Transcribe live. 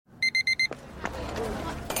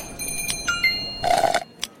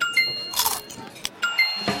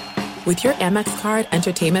With your Amex card,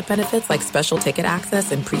 entertainment benefits like special ticket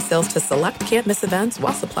access and pre-sales to select can't-miss events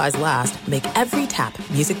while supplies last make every tap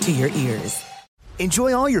music to your ears.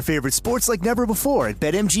 Enjoy all your favorite sports like never before at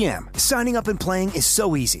BetMGM. Signing up and playing is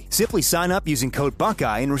so easy. Simply sign up using code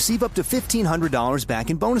Buckeye and receive up to $1,500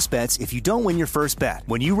 back in bonus bets if you don't win your first bet.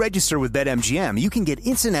 When you register with BetMGM, you can get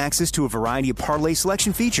instant access to a variety of parlay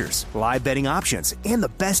selection features, live betting options, and the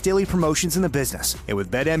best daily promotions in the business. And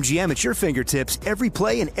with BetMGM at your fingertips, every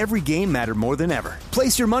play and every game matter more than ever.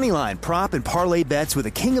 Place your moneyline, prop, and parlay bets with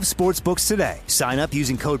the king of sportsbooks today. Sign up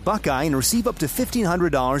using code Buckeye and receive up to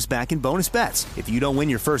 $1,500 back in bonus bets if you don't win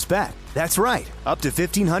your first bet. That's right, up to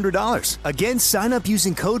 $1,500. Again, sign up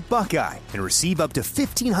using code Buckeye and receive up to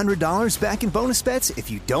 $1,500 back in bonus bets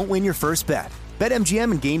if you don't win your first bet.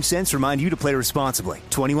 BetMGM and GameSense remind you to play responsibly.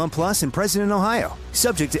 21 plus and present in Ohio.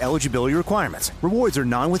 Subject to eligibility requirements. Rewards are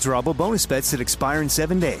non-withdrawable bonus bets that expire in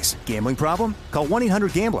 7 days. Gambling problem? Call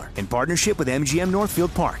 1-800-GAMBLER in partnership with MGM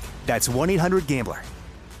Northfield Park. That's 1-800-GAMBLER.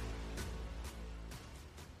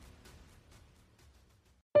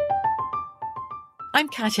 I'm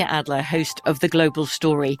Katya Adler, host of The Global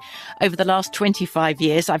Story. Over the last 25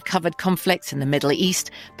 years, I've covered conflicts in the Middle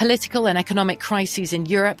East, political and economic crises in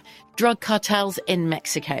Europe, drug cartels in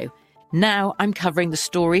Mexico. Now I'm covering the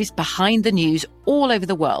stories behind the news all over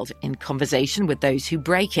the world in conversation with those who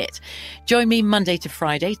break it. Join me Monday to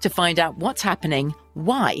Friday to find out what's happening,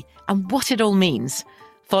 why, and what it all means.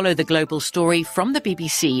 Follow The Global Story from the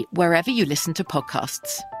BBC wherever you listen to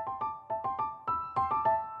podcasts.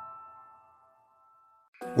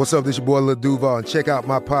 What's up, this your boy Lil Duval, and check out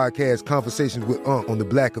my podcast, Conversations with Unc, on the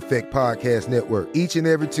Black Effect Podcast Network. Each and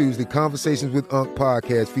every Tuesday, Conversations with Unc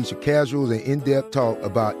podcast feature casual and in-depth talk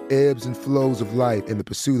about ebbs and flows of life and the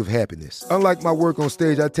pursuit of happiness. Unlike my work on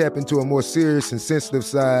stage, I tap into a more serious and sensitive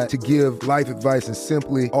side to give life advice and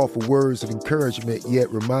simply offer words of encouragement, yet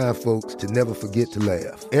remind folks to never forget to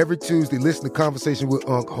laugh. Every Tuesday, listen to Conversations with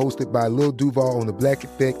Unc, hosted by Lil Duval on the Black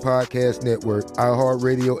Effect Podcast Network,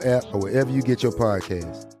 iHeartRadio app, or wherever you get your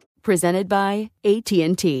podcasts. Presented by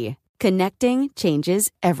AT&T. Connecting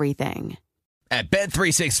changes everything. At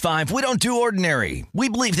Bet365, we don't do ordinary. We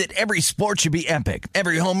believe that every sport should be epic.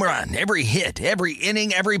 Every home run, every hit, every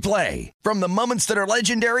inning, every play. From the moments that are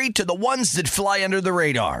legendary to the ones that fly under the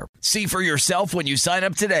radar. See for yourself when you sign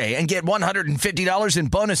up today and get $150 in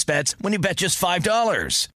bonus bets when you bet just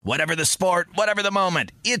 $5. Whatever the sport, whatever the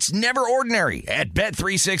moment, it's never ordinary at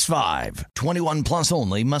Bet365. 21 plus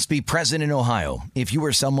only. Must be present in Ohio. If you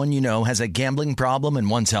or someone you know has a gambling problem and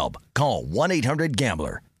wants help, call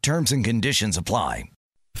 1-800-GAMBLER. Terms and conditions apply.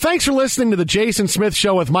 Thanks for listening to the Jason Smith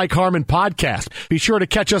Show with Mike Harmon podcast. Be sure to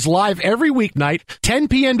catch us live every weeknight, 10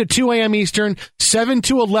 p.m. to 2 a.m. Eastern, 7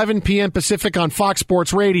 to 11 p.m. Pacific on Fox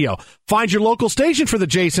Sports Radio. Find your local station for the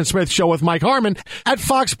Jason Smith Show with Mike Harmon at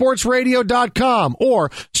foxsportsradio.com or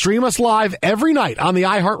stream us live every night on the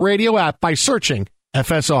iHeartRadio app by searching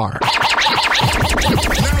FSR. Now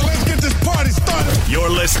let's get this party started. You're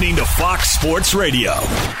listening to Fox Sports Radio.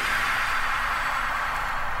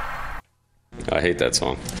 I hate that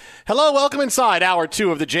song. Hello, welcome inside Hour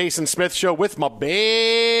 2 of the Jason Smith Show with my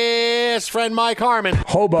best friend Mike Harmon.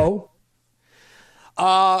 Hobo.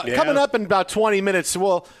 Coming up in about 20 minutes,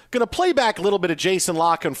 we're going to play back a little bit of Jason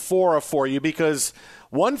La Canfora for you, because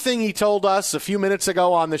one thing he told us a few minutes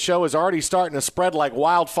ago on the show is already starting to spread like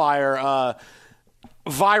wildfire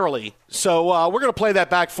virally. So we're going to play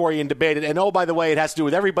that back for you and debate it. And, oh, by the way, it has to do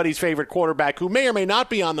with everybody's favorite quarterback who may or may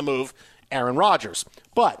not be on the move, Aaron Rodgers.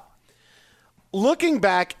 But looking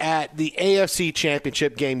back at the AFC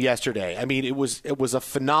Championship game yesterday, I mean, it was a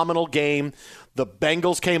phenomenal game. The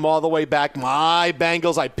Bengals came all the way back. My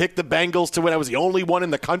Bengals, I picked the Bengals to win. I was the only one in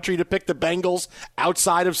the country to pick the Bengals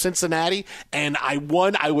outside of Cincinnati, and I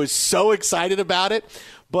won. I was so excited about it.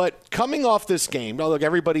 But coming off this game, look,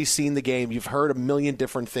 everybody's seen the game. You've heard a million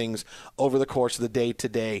different things over the course of the day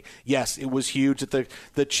today. Yes, it was huge that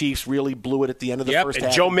the Chiefs really blew it at the end of the first half.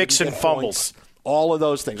 And Joe Mixon fumbles. All of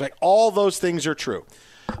those things. Like, all those things are true.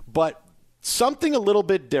 But something a little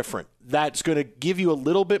bit different that's going to give you a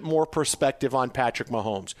little bit more perspective on Patrick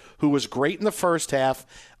Mahomes, who was great in the first half,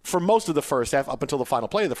 for most of the first half, up until the final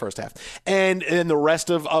play of the first half, and in the rest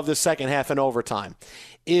of the second half and overtime,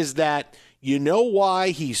 is that you know why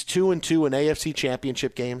he's 2-2 in AFC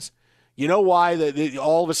Championship games? You know why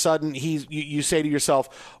all of a sudden you say to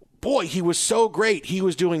yourself, boy, he was so great. He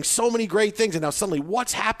was doing so many great things, and now suddenly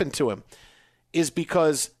what's happened to him? Is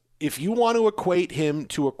because if you want to equate him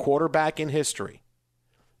to a quarterback in history,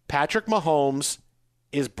 Patrick Mahomes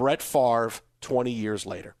is Brett Favre 20 years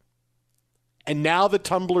later. And now the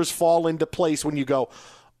tumblers fall into place when you go,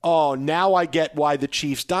 oh, now I get why the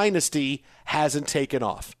Chiefs dynasty hasn't taken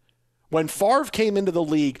off. When Favre came into the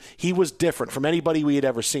league, he was different from anybody we had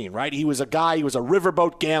ever seen, right? He was a guy, he was a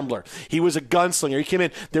riverboat gambler. He was a gunslinger. He came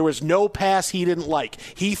in, there was no pass he didn't like.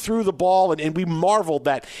 He threw the ball, and we marveled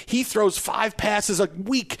that he throws 5 passes a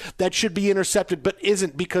week that should be intercepted but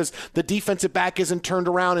isn't because the defensive back isn't turned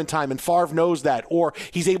around in time, and Favre knows that. Or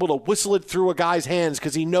he's able to whistle it through a guy's hands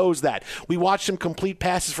because he knows that. We watched him complete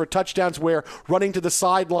passes for touchdowns where running to the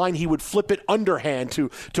sideline, he would flip it underhand to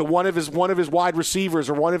one of his wide receivers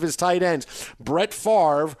or one of his tight ends. Brett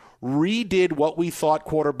Favre redid what we thought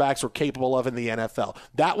quarterbacks were capable of in the NFL.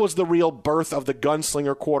 That was the real birth of the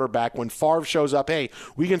gunslinger quarterback when Favre shows up, hey,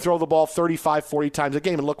 we can throw the ball 35, 40 times a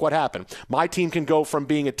game, and look what happened. My team can go from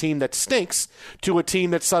being a team that stinks to a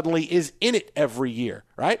team that suddenly is in it every year,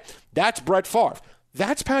 right? That's Brett Favre.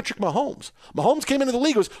 That's Patrick Mahomes. Mahomes came into the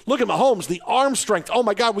league, look at Mahomes, the arm strength. Oh,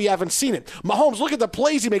 my God, we haven't seen it. Mahomes, look at the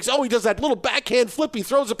plays he makes. Oh, he does that little backhand flip. He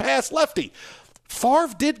throws a pass lefty.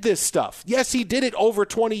 Favre did this stuff. Yes, he did it over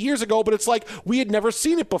 20 years ago, but it's like we had never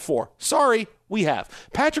seen it before. Sorry, we have.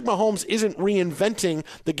 Patrick Mahomes isn't reinventing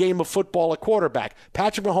the game of football at quarterback.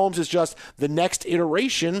 Patrick Mahomes is just the next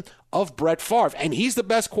iteration of Brett Favre, and he's the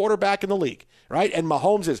best quarterback in the league, right? And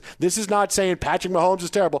Mahomes is. This is not saying Patrick Mahomes is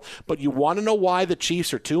terrible, but you want to know why the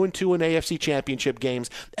Chiefs are 2-2 in AFC championship games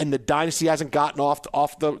and the dynasty hasn't gotten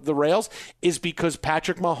off the rails is because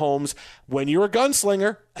Patrick Mahomes, when you're a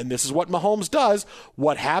gunslinger, and this is what Mahomes does,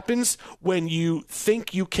 what happens when you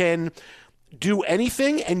think you can do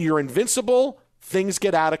anything and you're invincible, things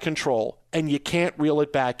get out of control and you can't reel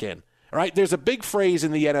it back in. All right, there's a big phrase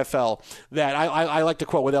in the NFL that I like to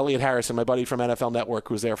quote with Elliot Harrison, my buddy from NFL Network,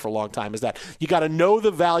 who was there for a long time, is that you got to know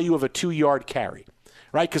the value of a 2-yard carry.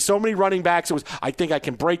 Right? Because so many running backs, it was, I think I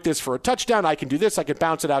can break this for a touchdown, I can do this, I can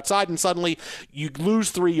bounce it outside, and suddenly you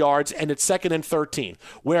lose 3 yards, and it's 2nd and 13.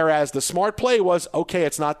 Whereas the smart play was, okay,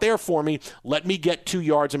 it's not there for me, let me get 2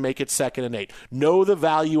 yards and make it 2nd and 8. Know the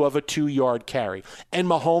value of a 2-yard carry. And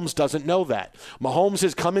Mahomes doesn't know that. Mahomes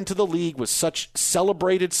has come into the league with such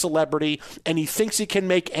celebrated celebrity, and he thinks he can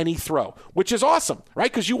make any throw, which is awesome,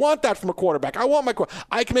 right? Because you want that from a quarterback.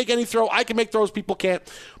 I can make any throw, I can make throws people can't.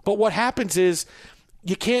 But what happens is,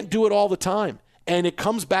 you can't do it all the time. And it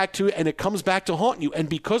comes back to haunt you. And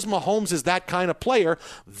because Mahomes is that kind of player,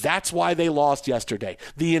 that's why they lost yesterday.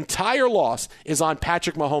 The entire loss is on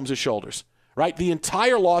Patrick Mahomes' shoulders. Right? The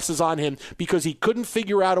entire loss is on him because he couldn't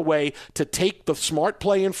figure out a way to take the smart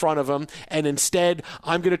play in front of him, and instead,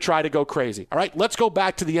 I'm going to try to go crazy. All right? Let's go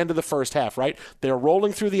back to the end of the first half, right? They're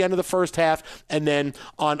rolling through the end of the first half, and then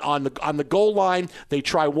on the goal line, they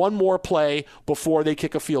try one more play before they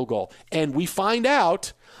kick a field goal. And we find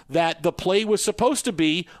out that the play was supposed to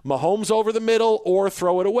be Mahomes over the middle or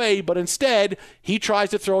throw it away, but instead he tries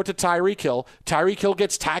to throw it to Tyreek Hill. Tyreek Hill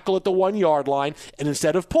gets tackled at the 1-yard line, and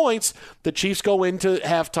instead of points, the Chiefs go into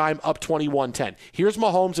halftime up 21-10. Here's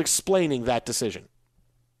Mahomes explaining that decision.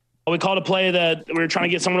 We called a play that we were trying to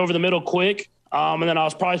get someone over the middle quick. And then I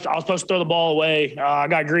was supposed to throw the ball away. I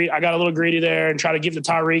got a little greedy there and try to give to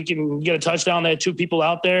Tyreek and get a touchdown. They had 2 people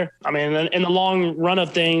out there. I mean, in the long run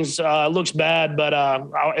of things, it looks bad. But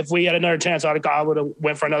if we had another chance, I would have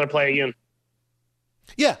went for another play again.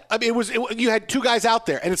 Yeah, I mean, you had 2 guys out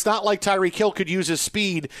there, and it's not like Tyreek Hill could use his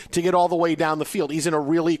speed to get all the way down the field. He's in a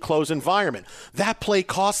really close environment. That play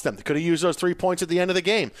cost them. They could have used those 3 points at the end of the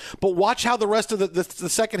game. But watch how the rest of the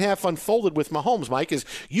second half unfolded with Mahomes, Mike, is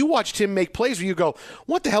you watched him make plays where you go,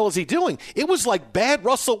 what the hell is he doing? It was like bad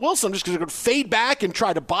Russell Wilson. I'm just going to fade back and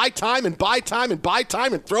try to buy time and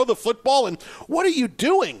throw the football. And what are you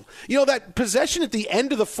doing? You know, that possession at the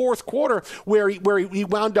end of the fourth quarter where he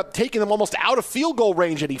wound up taking them almost out of field goal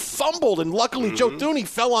range, and he fumbled, and luckily Joe Thuney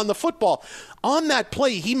fell on the football. On that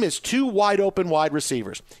play, he missed 2 wide-open wide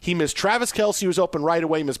receivers. He missed Travis Kelce, who was open right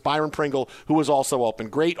away, missed Byron Pringle, who was also open.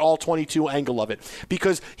 Great all-22 angle of it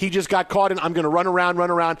because he just got caught in, I'm going to run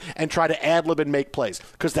around, and try to ad-lib and make plays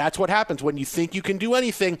because that's what happens when you think you can do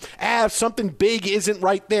anything. If something big isn't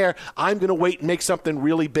right there, I'm going to wait and make something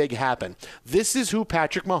really big happen. This is who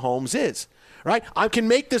Patrick Mahomes is. Right, I can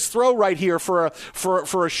make this throw right here for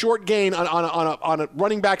a short gain on a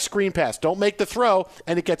running back screen pass. Don't make the throw,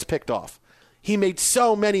 and it gets picked off. He made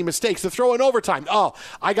so many mistakes. The throw in overtime. Oh,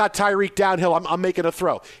 I got Tyreek downhill. I'm making a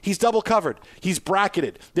throw. He's double covered. He's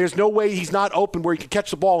bracketed. There's no way he's not open where he can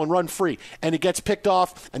catch the ball and run free. And it gets picked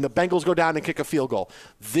off, and the Bengals go down and kick a field goal.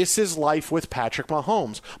 This is life with Patrick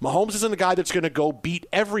Mahomes. Mahomes isn't a guy that's going to go beat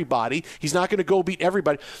everybody. He's not going to go beat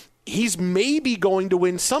everybody. He's maybe going to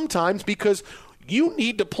win sometimes because You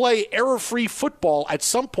need to play error-free football at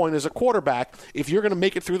some point as a quarterback if you're going to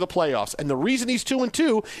make it through the playoffs. And the reason he's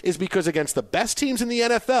 2-2 is because against the best teams in the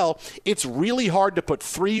NFL, it's really hard to put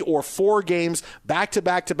 3 or 4 games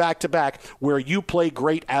back-to-back where you play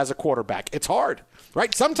great as a quarterback. It's hard.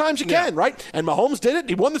 Right? Sometimes you can, right? And Mahomes did it.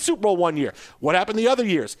 He won the Super Bowl one year. What happened the other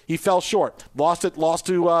years? He fell short. Lost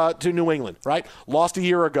to New England, right? Lost a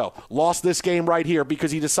year ago. Lost this game right here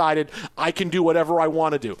because he decided, I can do whatever I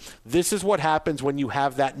want to do. This is what happens when you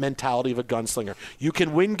have that mentality of a gunslinger. You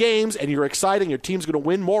can win games, and you're exciting. Your team's going to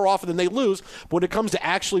win more often than they lose. But when it comes to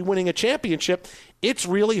actually winning a championship, it's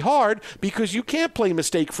really hard because you can't play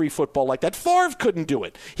mistake-free football like that. Favre couldn't do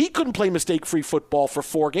it. He couldn't play mistake-free football for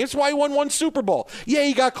 4 games. That's why he won 1 Super Bowl. Yeah,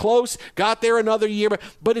 he got close, got there another year,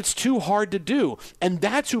 but it's too hard to do. And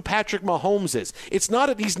that's who Patrick Mahomes is. He's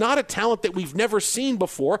not a talent that we've never seen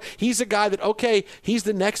before. He's a guy that, okay, he's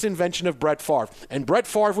the next invention of Brett Favre. And Brett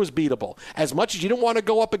Favre was beatable. As much as you don't want to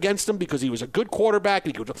go up against him because he was a good quarterback,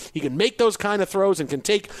 he can make those kind of throws and can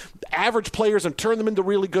take average players and turn them into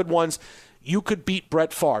really good ones. You could beat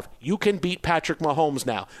Brett Favre. You can beat Patrick Mahomes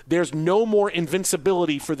now. There's no more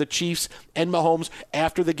invincibility for the Chiefs and Mahomes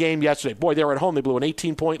after the game yesterday. Boy, they were at home. They blew an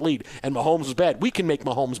 18-point lead, and Mahomes was bad. We can make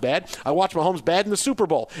Mahomes bad. I watched Mahomes bad in the Super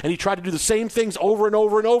Bowl, and he tried to do the same things over and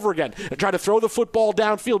over and over again and try to throw the football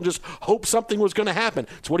downfield and just hope something was going to happen.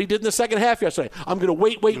 It's what he did in the second half yesterday. I'm going to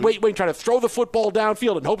wait, and try to throw the football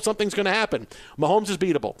downfield and hope something's going to happen. Mahomes is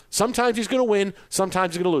beatable. Sometimes he's going to win,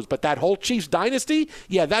 sometimes he's going to lose. But that whole Chiefs dynasty,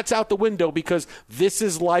 yeah, that's out the window because this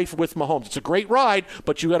is life with Mahomes. It's a great ride,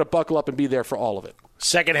 but you got to buckle up and be there for all of it.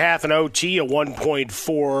 Second half in OT, a 1.4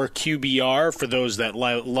 QBR. For those that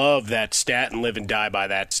love that stat and live and die by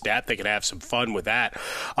that stat, they can have some fun with that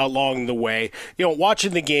along the way. You know,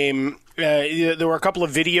 watching the game, there were a couple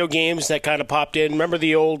of video games that kind of popped in. Remember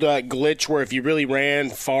the old glitch where if you really ran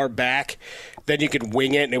far back, then you could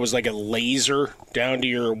wing it, and it was like a laser down to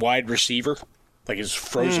your wide receiver? Like his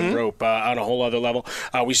frozen rope on a whole other level.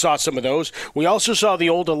 We saw some of those. We also saw the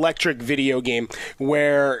old electric video game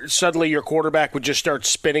where suddenly your quarterback would just start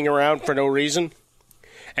spinning around for no reason.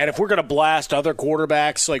 And if we're going to blast other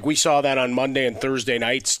quarterbacks, like we saw that on Monday and Thursday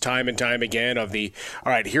nights time and time again all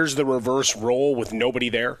right, here's the reverse roll with nobody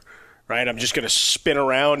there, right? I'm just going to spin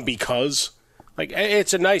around because... Like,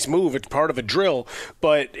 it's a nice move. It's part of a drill.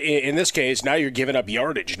 But in this case, now you're giving up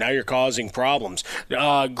yardage. Now you're causing problems.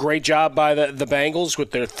 Great job by the Bengals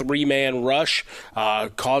with their 3-man rush,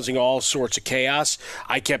 causing all sorts of chaos.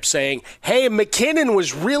 I kept saying, hey, McKinnon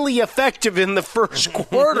was really effective in the first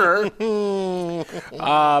quarter.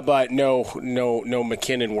 But no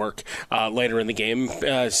McKinnon work later in the game.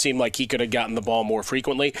 Seemed like he could have gotten the ball more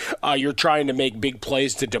frequently. You're trying to make big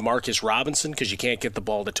plays to Demarcus Robinson because you can't get the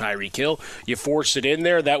ball to Tyreek Hill. You force it in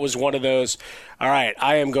there. That was one of those, all right,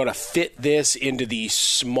 I am going to fit this into the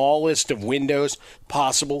smallest of windows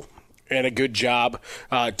possible, and a good job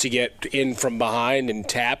to get in from behind and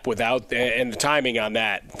tap without, and the timing on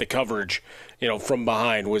that, the coverage, from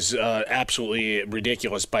behind was absolutely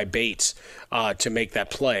ridiculous by Bates to make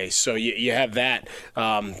that play. So you have that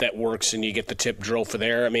that works, and you get the tip drill for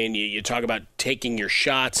there. I mean, you talk about taking your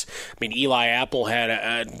shots. I mean, Eli Apple had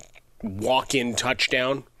a walk-in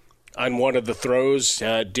touchdown on one of the throws,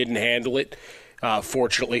 didn't handle it.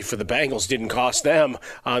 Fortunately for the Bengals, didn't cost them,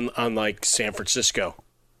 unlike San Francisco.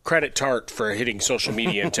 Credit Tart for hitting social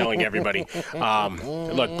media and telling everybody,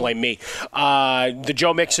 look, blame me. The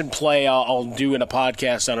Joe Mixon play I'll do in a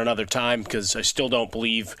podcast on another time because I still don't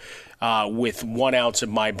believe with 1 ounce of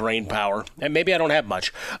my brain power, and maybe I don't have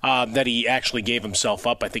much, that he actually gave himself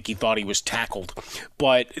up. I think he thought he was tackled.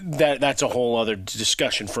 But that's a whole other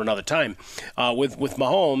discussion for another time. With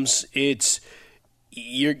Mahomes, it's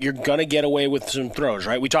you're going to get away with some throws,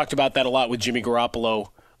 right? We talked about that a lot with Jimmy Garoppolo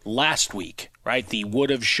last week, right? The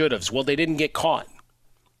would-have, should-haves. Well, they didn't get caught.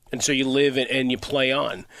 And so you live and you play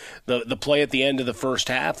on. The play at the end of the first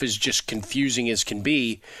half is just confusing as can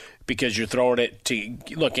be because you're throwing it to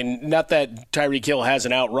 – look, and not that Tyreek Hill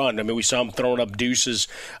hasn't outrun. I mean, we saw him throwing up deuces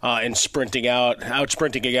and out-sprinting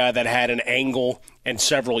a guy that had an angle and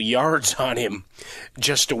several yards on him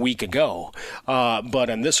just a week ago. But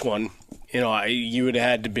on this one, you would have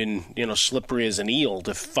had to been, slippery as an eel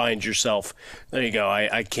to find yourself. There you go.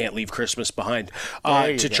 I can't leave Christmas behind.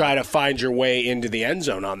 Try to find your way into the end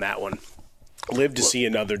zone on that one. Live to see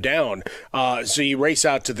another down. So you race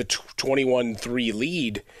out to the 21-3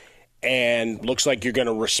 lead, and looks like you're going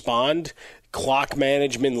to respond. clock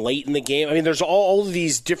management late in the game. I mean, there's all of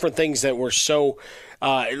these different things that were so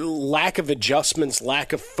lack of adjustments,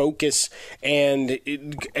 lack of focus, and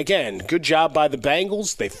again, good job by the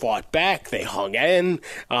Bengals. They fought back, they hung in,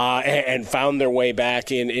 and found their way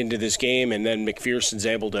back into this game, and then McPherson's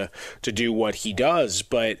able to do what he does.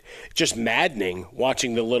 But just maddening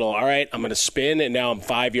watching the little, all right, I'm going to spin, and now I'm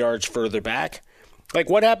 5 yards further back. Like,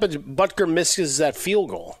 what happens if Butker misses that field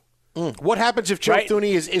goal? What happens if Joe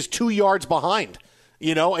Thuney is 2 yards behind?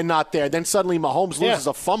 And not there. Then suddenly Mahomes loses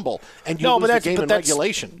a fumble, and you lose the game in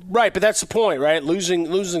regulation. Right, but that's the point, right?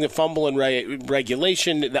 Losing a fumble in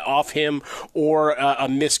regulation off him, or a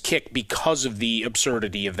missed kick because of the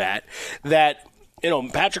absurdity of that.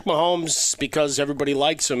 Patrick Mahomes, because everybody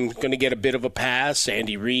likes him, going to get a bit of a pass.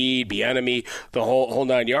 Andy Reid, Bieniemy, the whole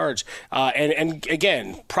 9 yards. And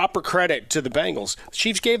again, proper credit to the Bengals. The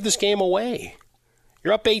Chiefs gave this game away.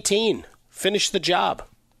 You're up 18. Finish the job.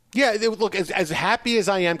 Yeah, look, as happy as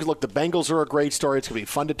I am, because, look, the Bengals are a great story. It's going to be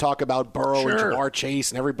fun to talk about Burrow and Jamar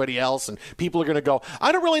Chase and everybody else, and people are going to go,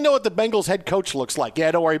 I don't really know what the Bengals head coach looks like.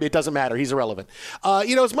 Yeah, don't worry, it doesn't matter. He's irrelevant.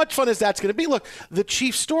 As much fun as that's going to be, look, the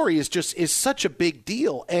Chiefs story is such a big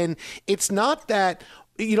deal, and it's not that –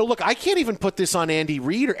 look, I can't even put this on Andy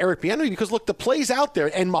Reid or Eric Bieniemy because, look, the play's out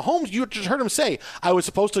there. And Mahomes, you just heard him say, I was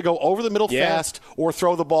supposed to go over the middle fast or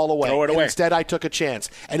throw the ball away. Throw it away. Instead, I took a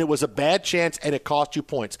chance. And it was a bad chance, and it cost you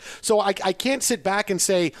points. So I can't sit back and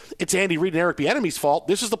say it's Andy Reid and Eric Bieniemy's fault.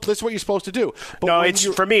 This is what you're supposed to do. But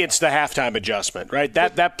for me, it's the halftime adjustment, right?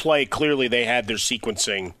 That play, clearly they had their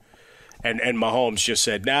sequencing. And Mahomes just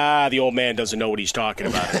said, the old man doesn't know what he's talking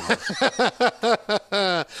about.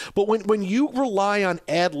 But when you rely on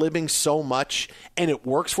ad-libbing so much and it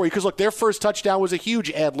works for you, because, look, their first touchdown was a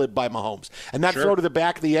huge ad-lib by Mahomes. And that throw to the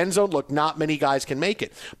back of the end zone, look, not many guys can make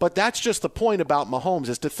it. But that's just the point about Mahomes,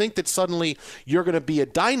 is to think that suddenly you're going to be a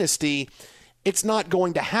dynasty. It's not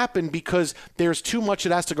going to happen because there's too much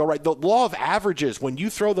that has to go right. The law of averages, when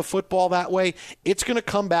you throw the football that way, it's going to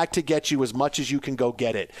come back to get you as much as you can go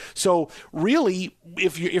get it. So really,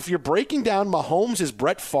 if you're breaking down Mahomes as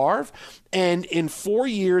Brett Favre, and in 4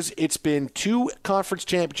 years it's been 2 conference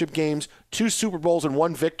championship games, 2 Super Bowls, and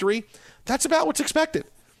 1 victory, that's about what's expected.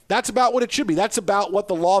 That's about what it should be. That's about what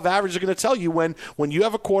the law of averages are going to tell you when you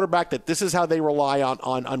have a quarterback that this is how they rely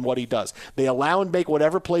on what he does. They allow and make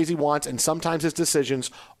whatever plays he wants, and sometimes his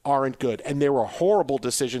decisions aren't good. And there were horrible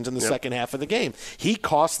decisions in the second half of the game. He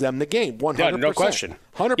cost them the game, 100%. Yeah, no question.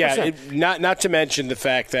 100%. Yeah, not to mention the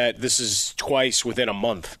fact that this is twice within a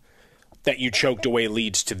month that you choked away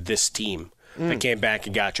leads to this team. That came back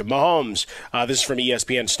and got you. Mahomes, this is from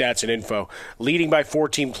ESPN Stats and Info, leading by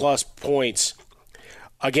 14-plus points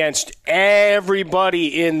against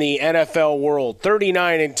everybody in the NFL world,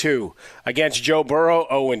 39-2. Against Joe Burrow,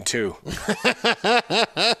 0-2.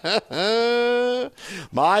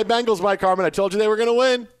 My Bengals, Mike Harmon. I told you they were going to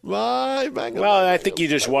win. My Bengals. Well, I think you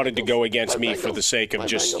just wanted to go against me for the sake of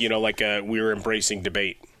just, we were embracing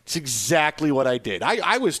debate. It's exactly what I did.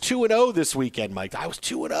 I was 2-0 this weekend, Mike. I was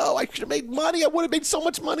 2-0. I should have made money. I would have made so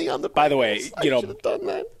much money on the Bengals. By the way, I should have done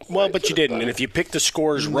that. Well, but you didn't. And if you picked the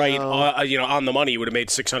scores right, on the money, you would have made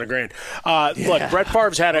 $600,000. Look, Brett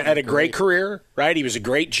Favre's had a great career, right? He was a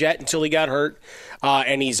great Jet until he got hurt,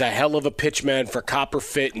 and he's a hell of a pitchman for copper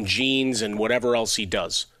fit and jeans and whatever else he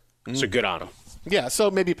does. So good on him. Yeah. So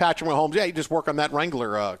maybe Patrick Mahomes. Yeah, you just work on that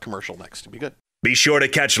Wrangler commercial next. It'd be good. Be sure to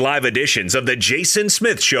catch live editions of The Jason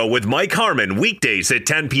Smith Show with Mike Harmon weekdays at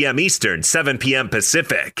 10 p.m. Eastern, 7 p.m.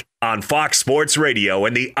 Pacific on Fox Sports Radio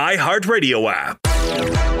and the iHeartRadio app.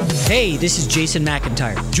 Hey, this is Jason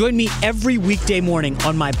McIntyre. Join me every weekday morning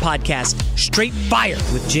on my podcast, Straight Fire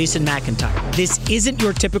with Jason McIntyre. This isn't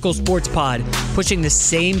your typical sports pod pushing the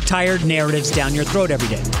same tired narratives down your throat every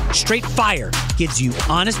day. Straight Fire gives you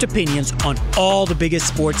honest opinions on all the biggest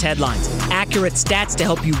sports headlines, accurate stats to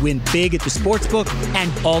help you win big at the sportsbook,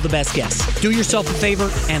 and all the best guests. Do yourself a favor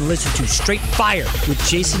and listen to Straight Fire with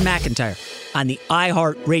Jason McIntyre on the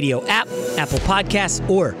iHeartRadio app, Apple Podcasts,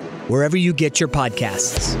 or wherever you get your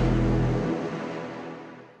podcasts.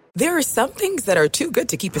 There are some things that are too good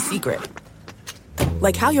to keep a secret.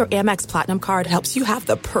 Like how your Amex Platinum card helps you have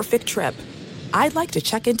the perfect trip. I'd like to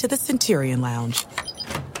check into the Centurion Lounge.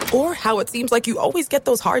 Or how it seems like you always get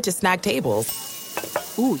those hard-to-snag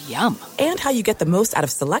tables. Ooh, yum. And how you get the most out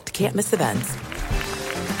of select can't-miss events.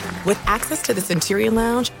 With access to the Centurion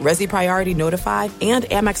Lounge, Resi Priority Notified, and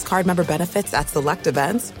Amex card member benefits at select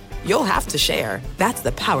events, you'll have to share. That's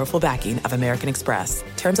the powerful backing of American Express.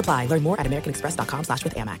 Terms apply. Learn more at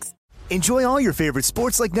americanexpress.com/withAmex. Enjoy all your favorite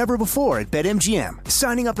sports like never before at BetMGM.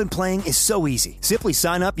 Signing up and playing is so easy. Simply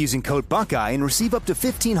sign up using code Buckeye and receive up to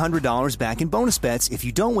 $1,500 back in bonus bets if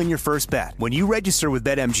you don't win your first bet. When you register with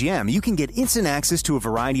BetMGM, you can get instant access to a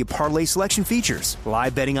variety of parlay selection features,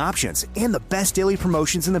 live betting options, and the best daily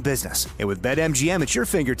promotions in the business. And with BetMGM at your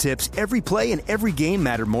fingertips, every play and every game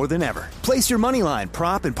matter more than ever. Place your moneyline,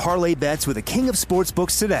 prop, and parlay bets with the king of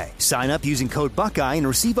sportsbooks today. Sign up using code Buckeye and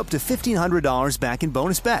receive up to $1,500 back in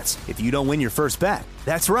bonus bets if you don't win your first bet.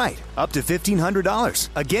 That's right, up to $1,500.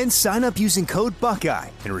 Again, sign up using code Buckeye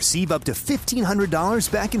and receive up to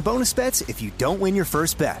 $1,500 back in bonus bets if you don't win your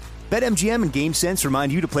first bet. BetMGM and GameSense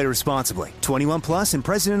remind you to play responsibly. 21 plus and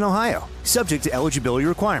present in Ohio. Subject to eligibility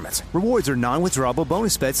requirements. Rewards are non-withdrawable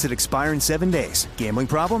bonus bets that expire in 7 days. Gambling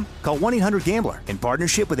problem? Call 1-800-GAMBLER in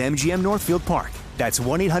partnership with MGM Northfield Park. That's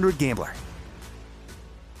 1-800-GAMBLER.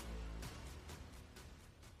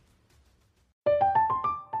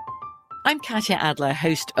 I'm Katya Adler,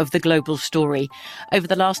 host of The Global Story. Over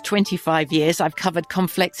the last 25 years, I've covered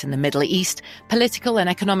conflicts in the Middle East, political and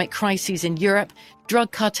economic crises in Europe,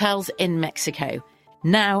 drug cartels in Mexico.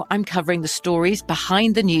 Now I'm covering the stories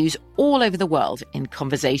behind the news all over the world in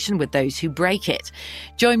conversation with those who break it.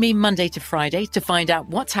 Join me Monday to Friday to find out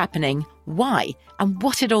what's happening, why, and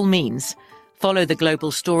what it all means. Follow The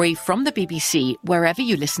Global Story from the BBC wherever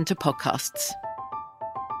you listen to podcasts.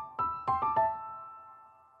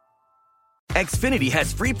 Xfinity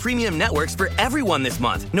has free premium networks for everyone this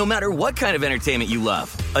month, no matter what kind of entertainment you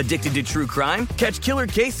love. Addicted to true crime? Catch killer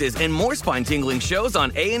cases and more spine-tingling shows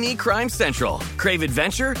on A&E Crime Central. Crave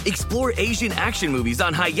adventure? Explore Asian action movies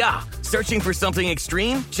on Hi-Ya. Searching for something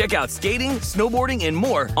extreme? Check out skating, snowboarding, and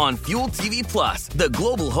more on Fuel TV Plus, the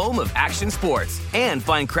global home of action sports. And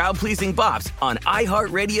find crowd-pleasing bops on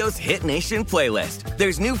iHeartRadio's Hit Nation playlist.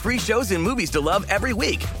 There's new free shows and movies to love every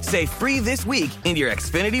week. Say free this week in your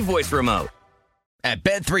Xfinity voice remote. At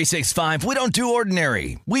Bet365, we don't do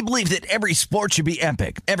ordinary. We believe that every sport should be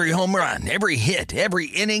epic. Every home run, every hit, every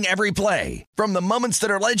inning, every play. From the moments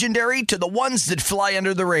that are legendary to the ones that fly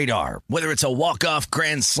under the radar. Whether it's a walk-off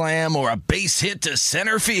grand slam or a base hit to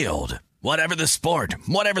center field. Whatever the sport,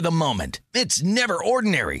 whatever the moment. It's never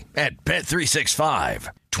ordinary at Bet365.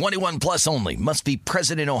 21 plus only. Must be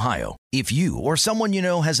present in Ohio. If you or someone you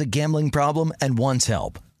know has a gambling problem and wants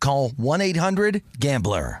help, call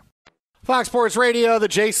 1-800-GAMBLER. Fox Sports Radio, the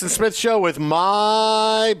Jason Smith Show with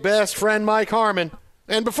my best friend, Mike Harmon.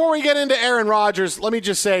 And before we get into Aaron Rodgers, let me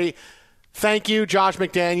just say thank you, Josh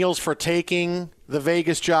McDaniels, for taking the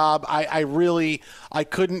Vegas job. I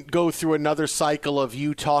couldn't go through another cycle of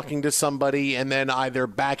you talking to somebody and then either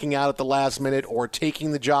backing out at the last minute or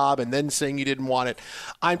taking the job and then saying you didn't want it.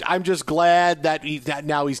 I'm just glad that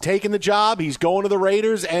now he's taken the job, he's going to the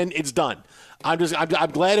Raiders, and it's done. I'm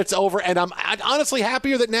glad it's over, and I'm honestly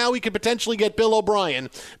happier that now we could potentially get Bill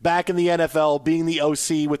O'Brien back in the NFL, being the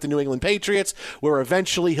OC with the New England Patriots, where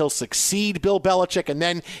eventually he'll succeed Bill Belichick, and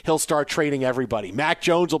then he'll start trading everybody. Mac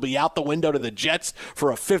Jones will be out the window to the Jets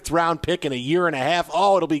for a 5th-round pick in a year and a half.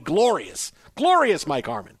 Oh, it'll be glorious. Glorious, Mike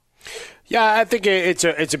Harmon. Yeah, I think it's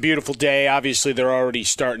a beautiful day. Obviously, they're already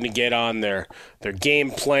starting to get on their game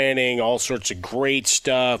planning, all sorts of great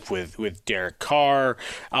stuff with Derek Carr.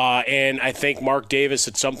 And I think Mark Davis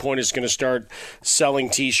at some point is going to start selling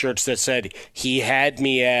T-shirts that said, "He had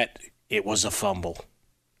me at, it was a fumble."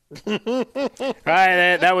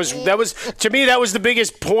 That was to me, that was the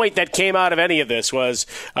biggest point that came out of any of this was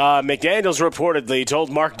McDaniels reportedly told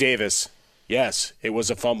Mark Davis, yes, it was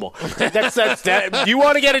a fumble. That's that. You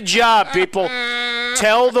want to get a job, people.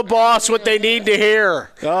 Tell the boss what they need to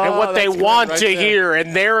hear and what they want to hear,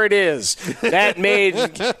 and there it is. That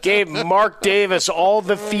gave Mark Davis all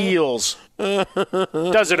the feels.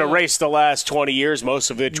 Doesn't erase the last 20 years, most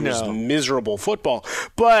of which was miserable football.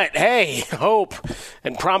 But, hey, hope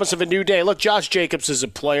and promise of a new day. Look, Josh Jacobs is a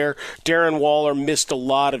player. Darren Waller missed a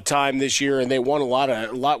lot of time this year, and they won a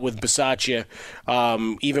lot with Bisaccia,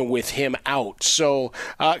 even with him out. So,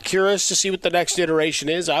 curious to see what the next iteration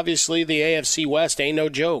is. Obviously, the AFC West ain't no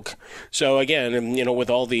joke. So, again, with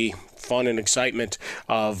all the fun and excitement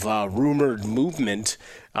of rumored movement,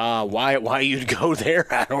 why you'd go there,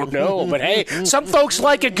 I don't know. But, hey, some folks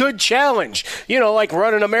like a good challenge, like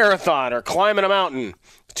running a marathon or climbing a mountain.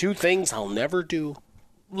 2 things I'll never do.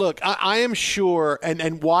 Look, I am sure,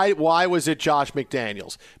 and why was it Josh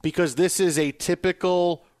McDaniels? Because this is a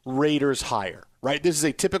typical Raiders hire, right? This is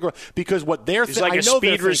a typical, because what they're thinking. He's like a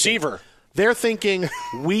speed receiver. They're thinking,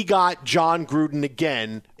 we got John Gruden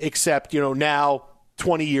again, except, now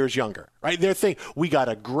 20 years younger. Right? They're thinking, we got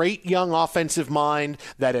a great young offensive mind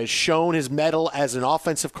that has shown his mettle as an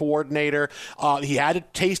offensive coordinator. He had a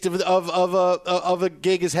taste of a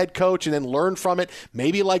gig as head coach and then learned from it,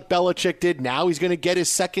 maybe like Belichick did. Now he's going to get his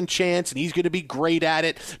second chance, and he's going to be great at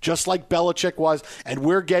it, just like Belichick was. And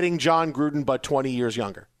we're getting John Gruden, but 20 years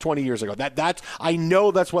younger. 20 years ago. That's I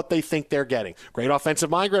know that's what they think they're getting. Great offensive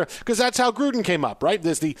mind, because that's how Gruden came up, right?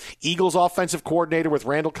 There's the Eagles offensive coordinator with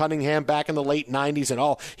Randall Cunningham back in the late 90s and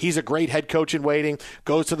all. He's a great head coach in waiting.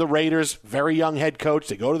 Goes to the Raiders, very young head coach.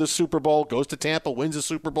 They go to the Super Bowl, goes to Tampa, wins the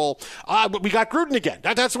Super Bowl. But we got Gruden again.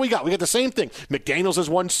 That's what we got. We got the same thing. McDaniels has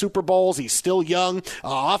won Super Bowls. He's still young.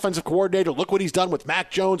 Offensive coordinator. Look what he's done with Mac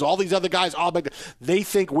Jones, all these other guys. They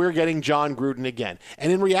think we're getting John Gruden again.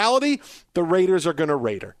 And in reality, the Raiders are going to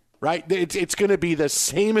Raider. Right? It's going to be the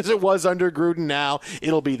same as it was under Gruden now.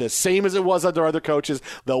 It'll be the same as it was under other coaches.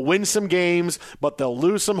 They'll win some games, but they'll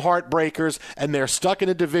lose some heartbreakers, and they're stuck in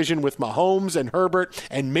a division with Mahomes and Herbert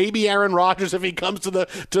and maybe Aaron Rodgers if he comes to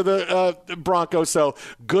the Broncos. So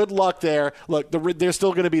good luck there. Look, they're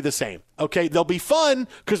still going to be the same. Okay, they'll be fun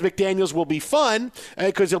because McDaniels will be fun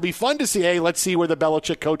because it'll be fun to see, hey, let's see where the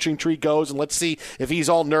Belichick coaching tree goes, and let's see if he's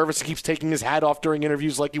all nervous and keeps taking his hat off during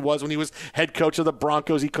interviews like he was when he was head coach of the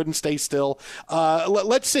Broncos. He couldn't stay still.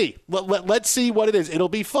 Let's see. Let's see what it is. It'll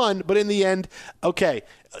be fun, but in the end, okay,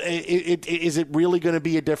 is it really going to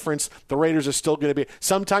be a difference? The Raiders are still going to be,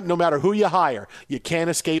 sometime, no matter who you hire, you can't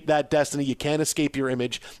escape that destiny. You can't escape your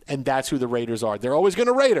image, and that's who the Raiders are. They're always going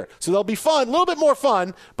to Raider, so they'll be fun, a little bit more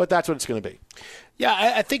fun, but that's what it's going to be.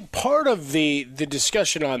 Yeah, I think part of the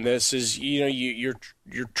discussion on this is, you're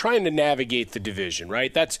trying to navigate the division,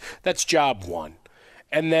 right? That's job one.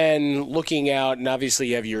 And then looking out, and obviously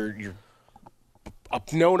you have your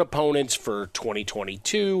known opponents for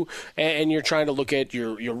 2022, and you're trying to look at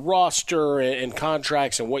your roster and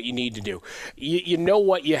contracts and what you need to do. You know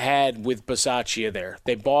what you had with Bisaccia there.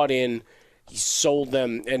 They bought in, he sold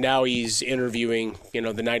them, and now he's interviewing, the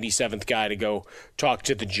 97th guy to go talk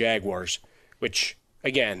to the Jaguars, which,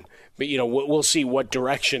 again, but we'll see what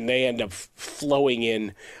direction they end up flowing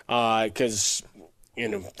in because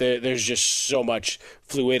there's just so much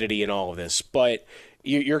fluidity in all of this. But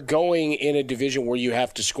you're going in a division where you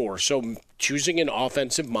have to score. So choosing an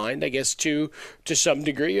offensive mind, I guess, to some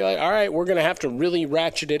degree, you're like, all right, we're going to have to really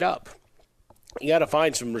ratchet it up. You got to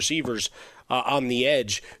find some receivers on the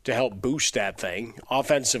edge to help boost that thing.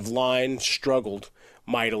 Offensive line struggled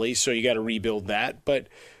mightily, so you got to rebuild that. But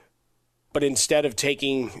instead of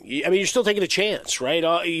you're still taking a chance, right?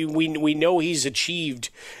 We know he's achieved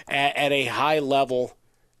at a high level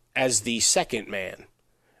as the second man.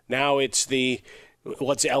 Now it's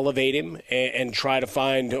let's elevate him and try to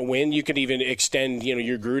find a win. You could even extend,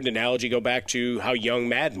 your Gruden analogy, go back to how young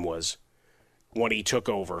Madden was when he took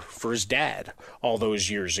over for his dad all those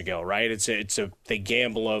years ago, right? It's the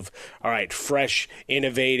gamble of, all right, fresh,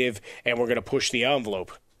 innovative, and we're going to push the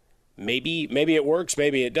envelope. Maybe it works,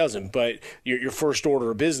 maybe it doesn't, but your first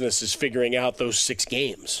order of business is figuring out those 6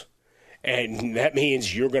 games. And that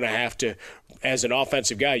means you're going to have to, as an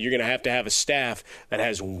offensive guy, you're going to have a staff that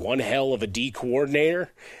has one hell of a D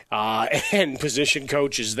coordinator and position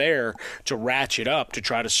coaches there to ratchet up to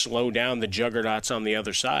try to slow down the juggernauts on the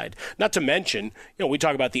other side. Not to mention, we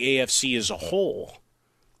talk about the AFC as a whole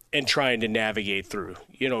and trying to navigate through.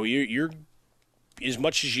 You're as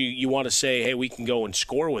much as you want to say, hey, we can go and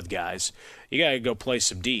score with guys, you got to go play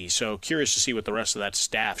some D. So curious to see what the rest of that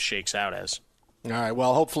staff shakes out as. All right,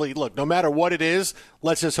 well, hopefully, look, no matter what it is,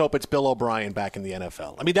 let's just hope it's Bill O'Brien back in the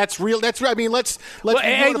NFL. I mean, that's real. That's right. I mean, let's.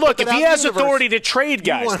 Hey, look, if he has authority to trade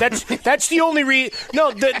guys, that's the only reason.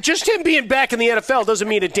 No, just him being back in the NFL doesn't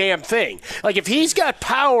mean a damn thing. Like, if he's got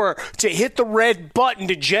power to hit the red button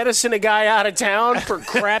to jettison a guy out of town for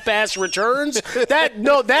crap-ass returns,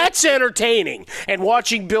 that's entertaining. And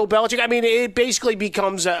watching Bill Belichick, I mean, it basically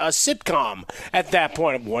becomes a sitcom at that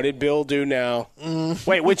point. What did Bill do now?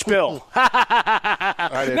 Wait, which Bill?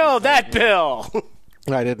 No, that Bill.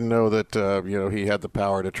 I didn't know that he had the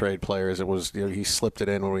power to trade players. It was he slipped it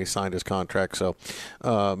in when he signed his contract. So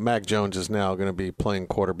Mac Jones is now going to be playing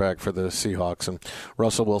quarterback for the Seahawks, and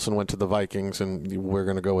Russell Wilson went to the Vikings, and we're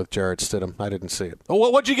going to go with Jarrett Stidham. I didn't see it. Oh,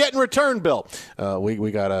 what'd you get in return, Bill?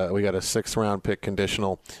 We got a 6th round pick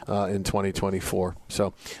conditional in 2024.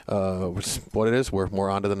 So what it is, we're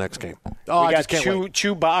on to the next game. Oh, we got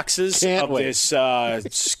two boxes of this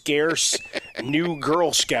scarce new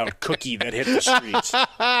Girl Scout cookie that hit the streets.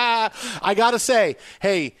 I gotta say,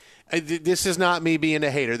 hey, this is not me being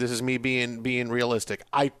a hater. This is me being realistic.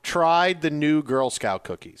 I tried the new Girl Scout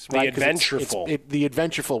cookies, right? The Adventureful, the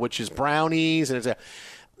Adventureful, which is brownies,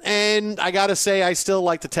 and I gotta say, I still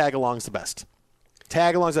like the Tagalongs the best.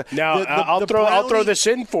 Tag-alongs. Now I'll throw this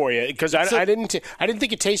in for you because I didn't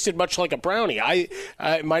think it tasted much like a brownie.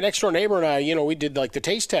 My next door neighbor and I, we did like the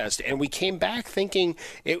taste test, and we came back thinking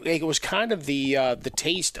it was kind of the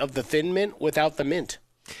taste of the Thin Mint without the mint.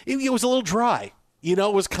 It was a little dry. It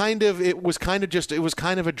was kind of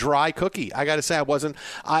a dry cookie. I got to say, I wasn't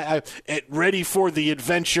ready for the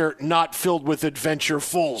adventure, not filled with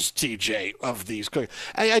adventurefuls, TJ, of these cookies.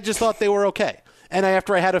 I just thought they were okay. And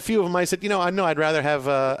after I had a few of them, I said, I'd rather have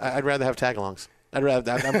tag-alongs. I'd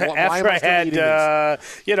rather after I had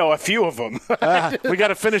a few of them. We got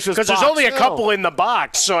to finish this because there's only a couple in the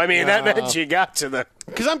box. So that meant you got to the.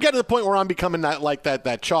 Because I'm getting to the point where I'm becoming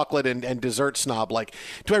that chocolate and dessert snob. Like,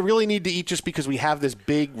 do I really need to eat just because we have this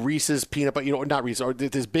big Reese's peanut butter, not Reese's, or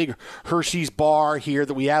this big Hershey's bar here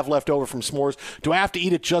that we have left over from s'mores? Do I have to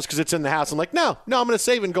eat it just because it's in the house? I'm like, no, I'm going to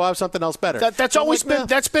save it and go have something else better.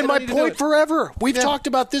 That's been my point forever. We've talked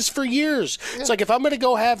about this for years. Yeah. It's like if I'm going to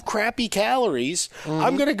go have crappy calories,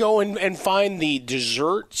 I'm going to go and find the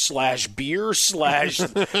dessert / beer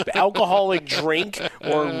 / alcoholic drink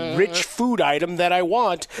or rich food item that I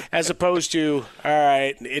want, as opposed to, all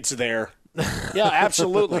right, it's there. Yeah,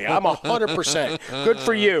 absolutely. I'm 100%. Good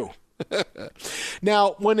for you.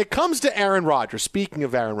 Now, when it comes to Aaron Rodgers, speaking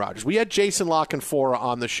of Aaron Rodgers, we had Jason La Canfora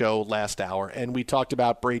on the show last hour, and we talked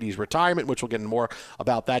about Brady's retirement, which we'll get more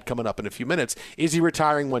about that coming up in a few minutes. Is he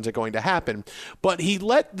retiring? When's it going to happen? But he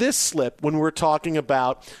let this slip when we're talking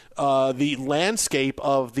about the landscape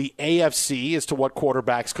of the AFC as to what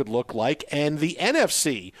quarterbacks could look like, and the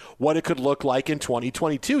NFC, what it could look like in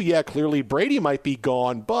 2022. Yeah, clearly Brady might be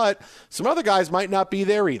gone, but some other guys might not be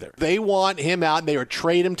there either. They want him out, and they would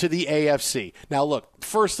trade him to the AFC. Now, look,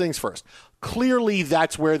 first things first. Clearly,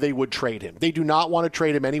 that's where they would trade him. They do not want to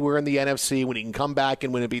trade him anywhere in the NFC when he can come back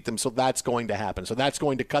and win and beat them, so that's going to happen. So that's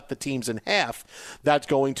going to cut the teams in half. That's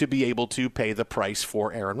going to be able to pay the price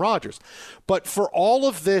for Aaron Rodgers. But for all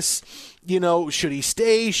of this, should he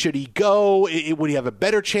stay? Should he go? Would he have a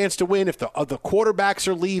better chance to win if the other quarterbacks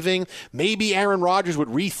are leaving? Maybe Aaron Rodgers would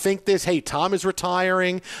rethink this. Hey, Tom is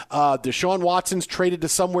retiring. Deshaun Watson's traded to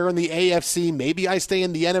somewhere in the AFC. Maybe I stay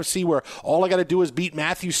in the NFC where all I got to do is beat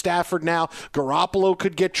Matthew Stafford now. Garoppolo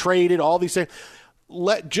could get traded, all these things.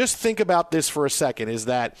 Just think about this for a second, is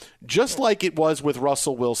that just like it was with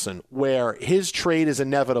Russell Wilson, where his trade is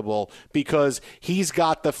inevitable because he's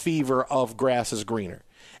got the fever of grass is greener.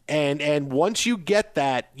 And once you get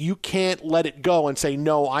that, you can't let it go and say,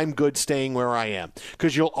 no, I'm good staying where I am.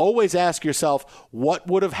 Because you'll always ask yourself, what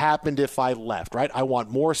would have happened if I left, right? I want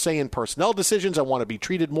more say in personnel decisions. I want to be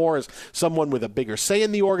treated more as someone with a bigger say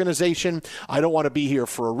in the organization. I don't want to be here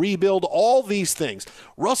for a rebuild. All these things.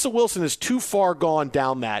 Russell Wilson is too far gone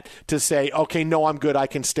down that to say, okay, no, I'm good. I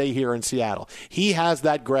can stay here in Seattle. He has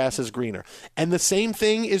that grass is greener. And the same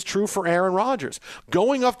thing is true for Aaron Rodgers.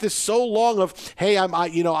 Going up this so long of, hey,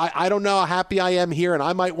 I don't know how happy I am here, and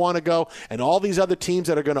I might want to go, and all these other teams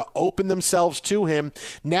that are going to open themselves to him.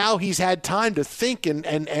 Now he's had time to think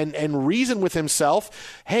and reason with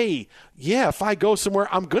himself. Hey, yeah, if I go somewhere,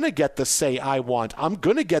 I'm going to get the say I want. I'm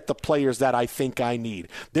going to get the players that I think I need.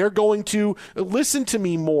 They're going to listen to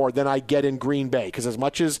me more than I get in Green Bay, because as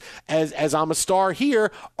much as I'm a star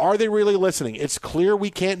here, are they really listening? It's clear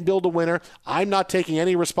we can't build a winner. I'm not taking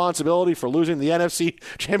any responsibility for losing the NFC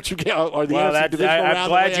Championship game or the NFC Divisional Round. I'm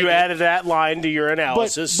glad you added that line to your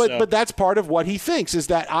analysis. But that's part of what he thinks, is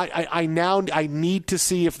that I need to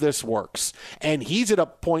see if this works. And he's at a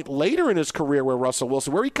point later in his career where Russell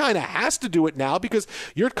Wilson, where he kind of has to do it now, because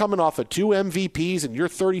you're coming off of 2 MVPs and you're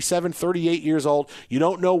 37, 38 years old. You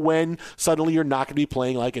don't know when suddenly you're not going to be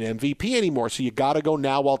playing like an MVP anymore. So you got to go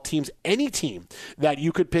now while any team that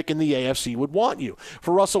you could pick in the AFC would want you.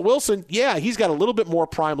 For Russell Wilson, yeah, he's got a little bit more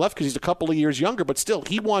prime left because he's a couple of years younger, but still,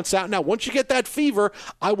 he wants out. Now, once you get that fever,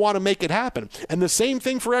 I want to make it happen. And the same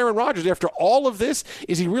thing for Aaron Rodgers. After all of this,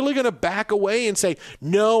 is he really going to back away and say,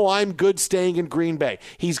 no, I'm good staying in Green Bay?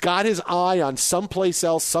 He's got his eye on someplace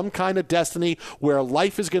else, some kind of destiny where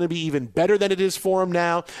life is going to be even better than it is for him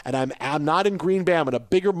now. And I'm not in Green Bay. I'm in a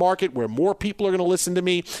bigger market where more people are going to listen to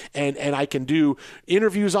me, and I can do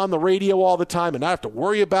interviews on the radio all the time and not have to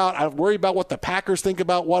worry about what the Packers think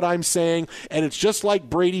about what I'm saying. And it's just like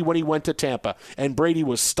Brady when he went to Tampa, and Brady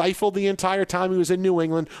was stifled the entire time he was in New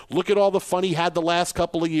England. Look at all the fun he had the last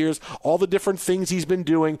couple of years, all the different things he's been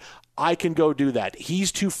doing. I can go do that.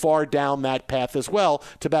 He's too far down that path as well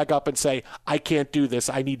to back up and say, I can't do this.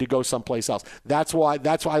 I need to go someplace else. That's why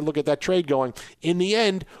I look at that trade going, in the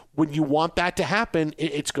end, when you want that to happen,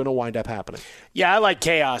 it's going to wind up happening. Yeah, I like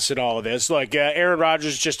chaos in all of this. Like Aaron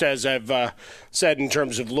Rodgers, just as I've said in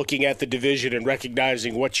terms of looking at the division and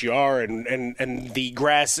recognizing what you are and the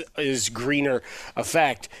grass is greener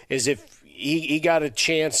effect, is if he got a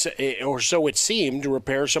chance, or so it seemed, to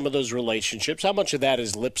repair some of those relationships. How much of that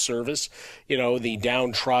is lip service? The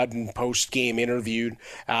downtrodden post-game interview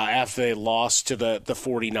after they lost to the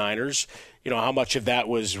 49ers. How much of that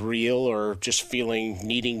was real or just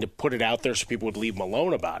needing to put it out there so people would leave him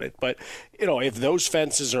alone about it. But, if those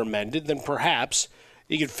fences are mended, then perhaps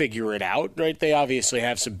you can figure it out, right? They obviously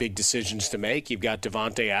have some big decisions to make. You've got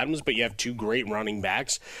Devontae Adams, but you have two great running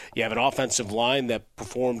backs. You have an offensive line that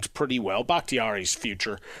performed pretty well. Bakhtiari's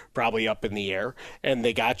future probably up in the air. And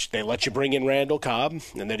they let you bring in Randall Cobb,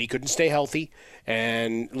 and then he couldn't stay healthy.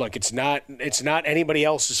 And look, it's not anybody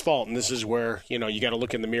else's fault. And this is where, you got to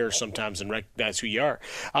look in the mirror sometimes and recognize who you are.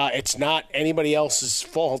 It's not anybody else's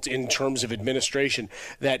fault in terms of administration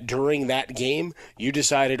that during that game you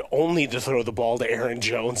decided only to throw the ball to Aaron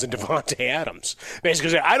Jones and Devontae Adams.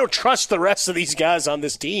 Basically, I don't trust the rest of these guys on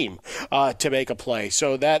this team to make a play.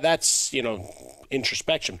 So that's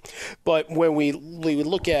introspection. But when we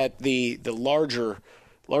look at the larger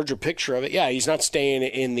picture of it, yeah, he's not staying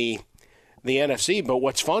in the NFC. But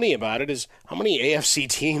what's funny about it is how many AFC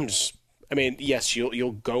teams. I mean, yes,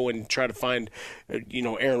 you'll go and try to find,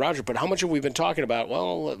 Aaron Rodgers, but how much have we been talking about?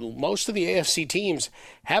 Well, most of the AFC teams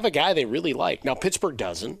have a guy they really like. Now, Pittsburgh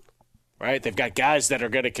doesn't, right? They've got guys that are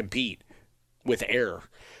going to compete with air.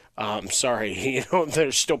 Sorry,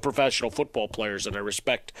 they're still professional football players, and I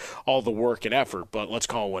respect all the work and effort, but let's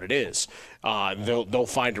call it what it is. They'll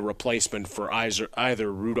find a replacement for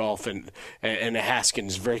either Rudolph and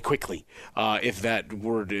Haskins very quickly if that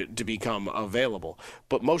were to become available.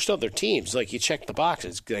 But most other teams, like you check the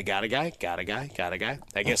boxes, they got a guy.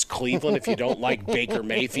 I guess Cleveland, if you don't like Baker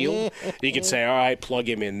Mayfield, you could say, all right, plug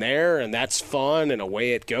him in there, and that's fun, and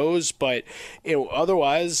away it goes. But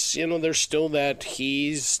otherwise, there's still that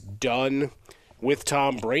he's done with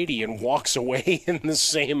Tom Brady and walks away in the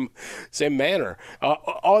same manner.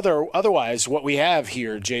 Otherwise, what we have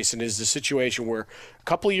here, Jason, is the situation where a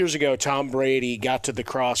couple of years ago, Tom Brady got to the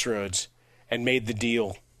crossroads and made the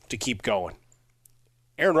deal to keep going.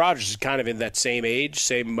 Aaron Rodgers is kind of in that same age,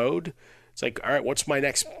 same mode. It's like, all right, what's my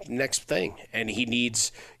next thing? And he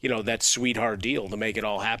needs, that sweetheart deal to make it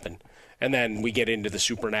all happen. And then we get into the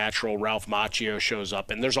supernatural. Ralph Macchio shows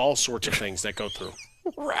up, and there's all sorts of things that go through.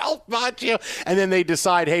 Ralph Macchio. And then they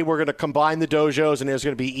decide, hey, we're going to combine the dojos, and there's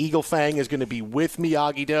going to be Eagle Fang is going to be with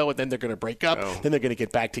Miyagi-Do, and then they're going to break up. Then they're going to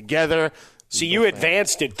get back together. See, you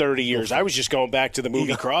advanced it 30 years. I was just going back to the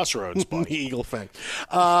movie Crossroads. Eagle Fang.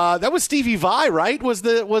 That was Stevie Vai, right? Was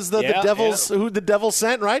the Devil's who the Devil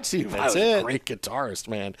sent, right? Stevie Vai was a great guitarist,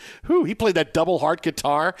 man. He played that double heart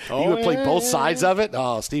guitar. He would play both sides of it.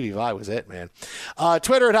 Oh, Stevie Vai was it, man.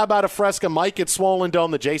 Twitter at How About a Fresca. Mike at Swollen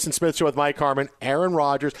Dome. The Jason Smith Show with Mike Harmon. Aaron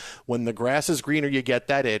Rodgers. When the grass is greener, you get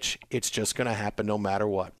that itch. It's just going to happen no matter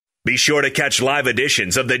what. Be sure to catch live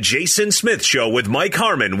editions of The Jason Smith Show with Mike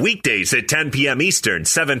Harmon weekdays at 10 p.m. Eastern,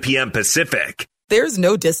 7 p.m. Pacific. There's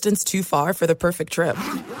no distance too far for the perfect trip.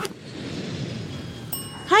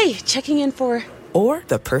 Hi, checking in for... Or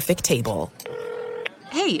the perfect table.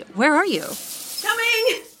 Hey, where are you?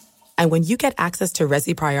 Coming! And when you get access to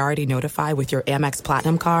Resi Priority Notify with your Amex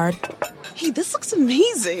Platinum card... Hey, this looks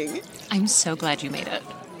amazing. I'm so glad you made it.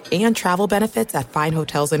 And travel benefits at fine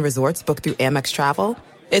hotels and resorts booked through Amex Travel...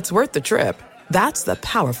 It's worth the trip. That's the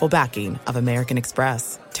powerful backing of American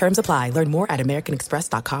Express. Terms apply. Learn more at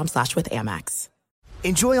americanexpress.com/withAmex.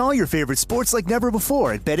 Enjoy all your favorite sports like never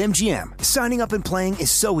before at BetMGM. Signing up and playing is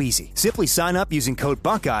so easy. Simply sign up using code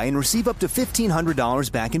Buckeye and receive up to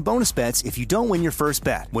 $1,500 back in bonus bets if you don't win your first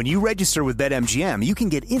bet. When you register with BetMGM, you can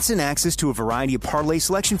get instant access to a variety of parlay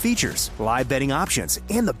selection features, live betting options,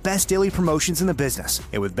 and the best daily promotions in the business.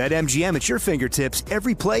 And with BetMGM at your fingertips,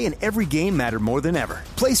 every play and every game matter more than ever.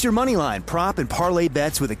 Place your moneyline, prop, and parlay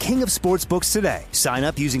bets with the king of sportsbooks today. Sign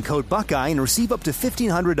up using code Buckeye and receive up to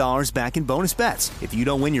 $1,500 back in bonus bets if you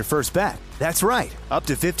don't win your first bet. That's right, up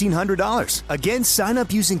to $1,500. Again, sign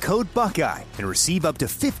up using code Buckeye and receive up to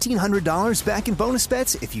 $1,500 back in bonus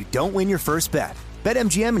bets if you don't win your first bet.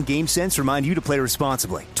 BetMGM and GameSense remind you to play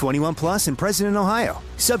responsibly. 21 plus and present in Ohio.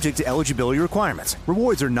 Subject to eligibility requirements.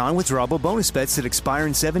 Rewards are non-withdrawable bonus bets that expire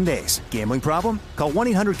in 7 days. Gambling problem? Call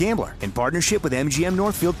 1-800-GAMBLER in partnership with MGM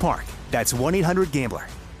Northfield Park. That's 1-800-GAMBLER.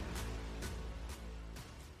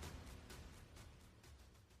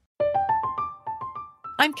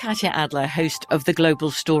 I'm Katya Adler, host of The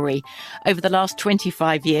Global Story. Over the last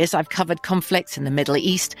 25 years, I've covered conflicts in the Middle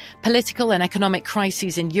East, political and economic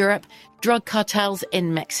crises in Europe, drug cartels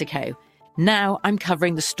in Mexico. Now I'm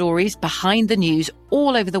covering the stories behind the news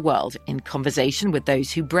all over the world in conversation with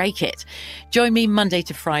those who break it. Join me Monday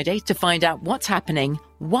to Friday to find out what's happening,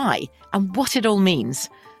 why, and what it all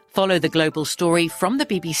means. Follow The Global Story from the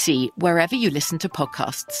BBC wherever you listen to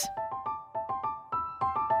podcasts.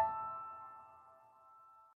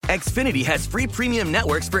 Xfinity has free premium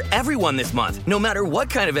networks for everyone this month, no matter what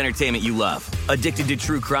kind of entertainment you love. Addicted to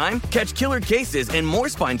true crime? Catch killer cases and more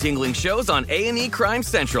spine-tingling shows on A&E Crime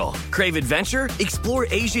Central. Crave adventure? Explore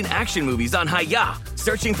Asian action movies on Hi-Ya.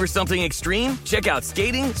 Searching for something extreme? Check out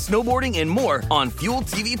skating, snowboarding, and more on Fuel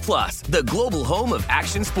TV Plus, the global home of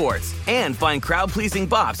action sports. And find crowd-pleasing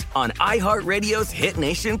bops on iHeartRadio's Hit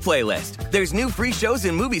Nation playlist. There's new free shows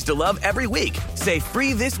and movies to love every week. Say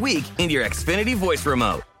free this week in your Xfinity voice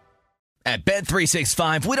remote. At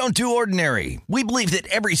Bet365, we don't do ordinary. We believe that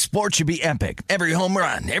every sport should be epic. Every home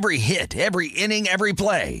run, every hit, every inning, every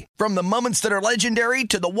play. From the moments that are legendary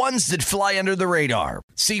to the ones that fly under the radar.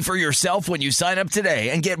 See for yourself when you sign up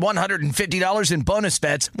today and get $150 in bonus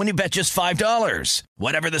bets when you bet just $5.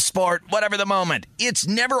 Whatever the sport, whatever the moment, it's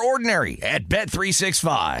never ordinary at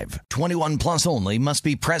Bet365. 21 plus only. Must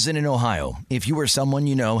be present in Ohio. If you or someone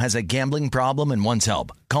you know has a gambling problem and wants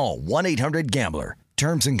help, call 1-800-GAMBLER.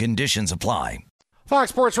 Terms and conditions apply. Fox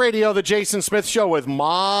Sports Radio, the Jason Smith Show with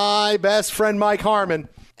my best friend Mike Harmon.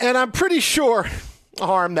 And I'm pretty sure,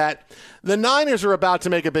 Harm, that the Niners are about to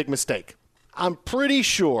make a big mistake. I'm pretty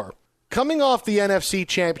sure. Coming off the NFC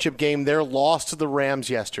Championship game, their loss to the Rams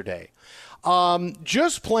yesterday.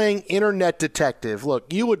 Just playing internet detective.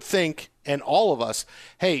 Look, you would think, and all of us,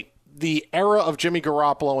 hey, the era of Jimmy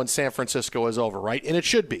Garoppolo in San Francisco is over, right? And it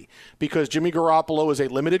should be, because Jimmy Garoppolo is a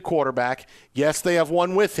limited quarterback. Yes, they have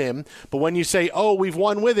won with him, but when you say, oh, we've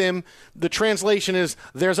won with him, the translation is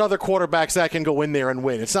there's other quarterbacks that can go in there and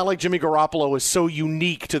win. It's not like Jimmy Garoppolo is so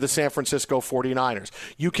unique to the San Francisco 49ers.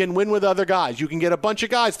 You can win with other guys. You can get a bunch of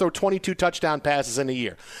guys throw 22 touchdown passes in a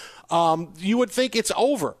year. You would think it's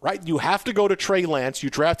over, right? You have to go to Trey Lance. You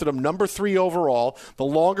drafted him number 3 overall. The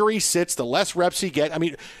longer he sits, the less reps he gets. I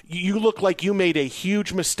mean, you look like you made a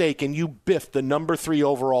huge mistake and you biffed the number 3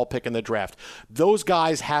 overall pick in the draft. Those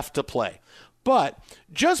guys have to play. But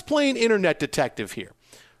just playing internet detective here.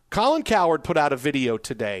 Colin Cowherd put out a video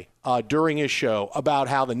today during his show about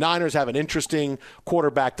how the Niners have an interesting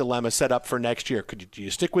quarterback dilemma set up for next year. Do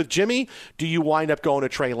you stick with Jimmy? Do you wind up going to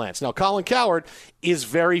Trey Lance? Now, Colin Cowherd is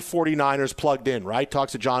very 49ers plugged in, right?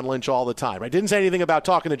 Talks to John Lynch all the time. I didn't say anything about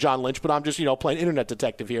talking to John Lynch, but I'm just, playing internet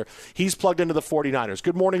detective here. He's plugged into the 49ers.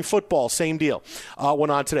 Good Morning Football, same deal.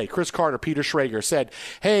 Went on today. Chris Carter, Peter Schrager said,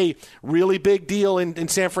 hey, really big deal in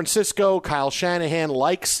San Francisco. Kyle Shanahan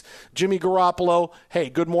likes Jimmy Garoppolo.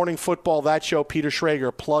 Hey, Good Morning Football, that show, Peter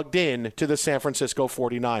Schrager plugged in to the San Francisco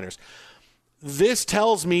 49ers. This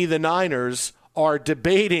tells me the Niners are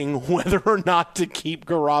debating whether or not to keep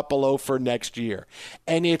Garoppolo for next year.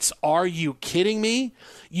 And it's, are you kidding me?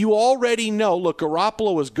 You already know, look,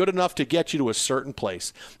 Garoppolo was good enough to get you to a certain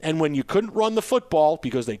place. And when you couldn't run the football,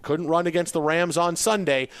 because they couldn't run against the Rams on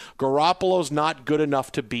Sunday, Garoppolo's not good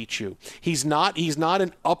enough to beat you. He's not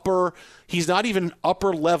even an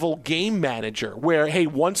upper level game manager where, hey,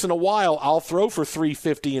 once in a while I'll throw for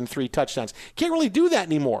 350 and 3 touchdowns. Can't really do that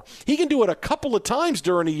anymore. He can do it a couple of times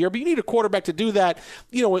during a year, but you need a quarterback to do that,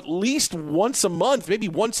 at least once a month, maybe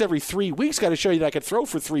once every 3 weeks. Got to show you that I could throw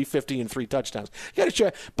for 350 and 3 touchdowns. You got to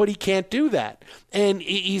show, but he can't do that. And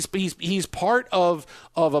he's part of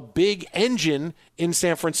a big engine in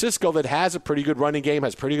San Francisco that has a pretty good running game,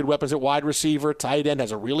 has pretty good weapons at wide receiver, tight end,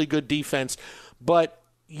 has a really good defense. But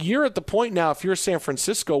you're at the point now, if you're San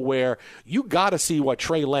Francisco, where you got to see what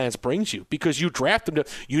Trey Lance brings you, because you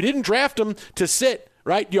didn't draft him to sit.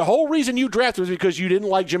 Right? Your whole reason you drafted was because you didn't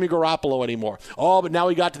like Jimmy Garoppolo anymore. Oh, but now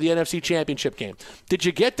he got to the NFC Championship game. Did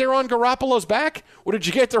you get there on Garoppolo's back? Or did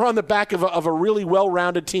you get there on the back of a really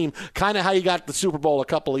well-rounded team, kind of how you got the Super Bowl a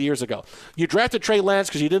couple of years ago? You drafted Trey Lance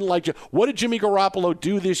because you didn't like – what did Jimmy Garoppolo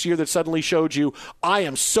do this year that suddenly showed you, I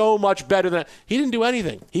am so much better than – he didn't do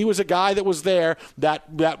anything. He was a guy that was there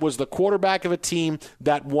that was the quarterback of a team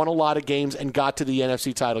that won a lot of games and got to the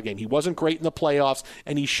NFC title game. He wasn't great in the playoffs,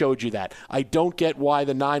 and he showed you that. I don't get why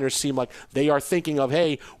the Niners seem like they are thinking of,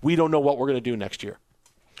 hey, we don't know what we're going to do next year.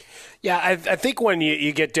 Yeah, I think when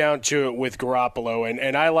you get down to it with Garoppolo,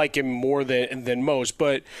 and I like him more than most,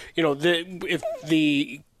 but if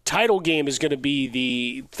the title game is going to be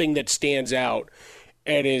the thing that stands out,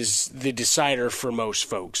 and is the decider for most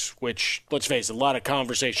folks, which, let's face it, a lot of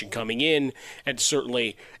conversation coming in and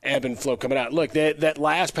certainly ebb and flow coming out. Look, that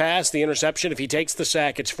last pass, the interception, if he takes the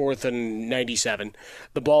sack, it's 4th and 97.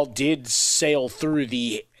 The ball did sail through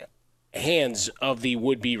the hands of the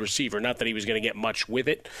would-be receiver. Not that he was going to get much with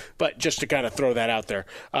it, but just to kind of throw that out there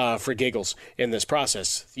for giggles in this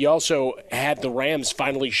process. You also had the Rams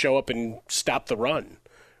finally show up and stop the run.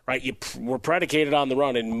 Right, you were predicated on the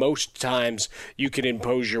run, and most times you could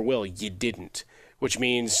impose your will. You didn't, which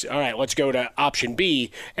means, all right, let's go to option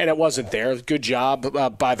B, and it wasn't there. Good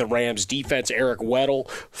job by the Rams defense. Eric Weddle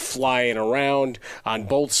flying around on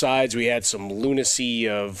both sides. We had some lunacy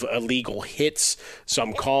of illegal hits,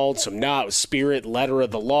 some called, some not. Spirit, letter of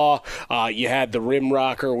the law. You had the rim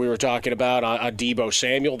rocker we were talking about, Deebo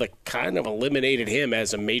Samuel, that kind of eliminated him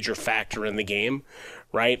as a major factor in the game.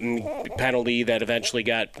 Right, and penalty that eventually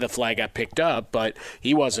the flag got picked up, but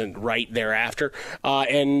he wasn't right thereafter.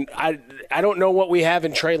 And I don't know what we have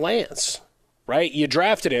in Trey Lance. Right, you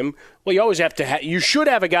drafted him. Well, you always have to. You should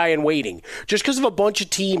have a guy in waiting. Just because of a bunch of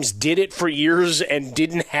teams did it for years and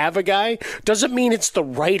didn't have a guy doesn't mean it's the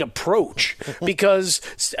right approach. Because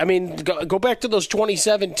I mean, go back to those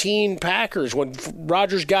 2017 Packers when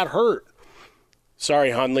Rodgers got hurt.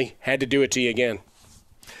 Sorry, Hundley, had to do it to you again.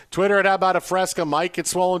 Twitter at How About a Fresca. Mike at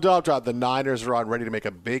Swollen Dove Drop. The Niners are on ready to make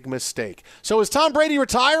a big mistake. So is Tom Brady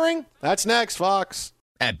retiring? That's next, Fox.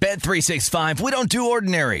 At Bet365, we don't do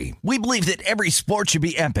ordinary. We believe that every sport should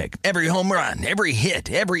be epic. Every home run, every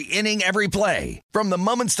hit, every inning, every play. From the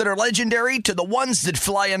moments that are legendary to the ones that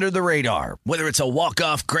fly under the radar. Whether it's a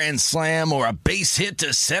walk-off grand slam or a base hit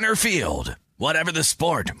to center field. Whatever the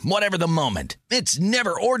sport, whatever the moment, it's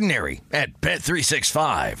never ordinary at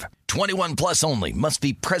Bet365. 21 plus only. Must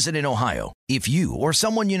be present in Ohio. If you or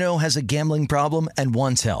someone you know has a gambling problem and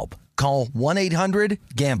wants help, call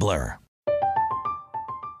 1-800-GAMBLER.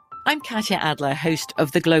 I'm Katya Adler, host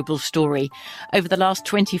of The Global Story. Over the last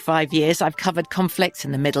 25 years, I've covered conflicts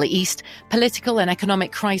in the Middle East, political and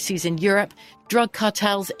economic crises in Europe, drug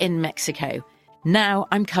cartels in Mexico. Now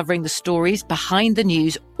I'm covering the stories behind the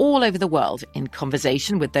news all over the world in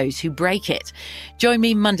conversation with those who break it. Join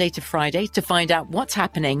me Monday to Friday to find out what's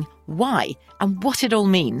happening, why, and what it all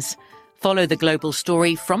means. Follow The Global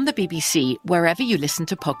Story from the BBC wherever you listen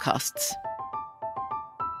to podcasts.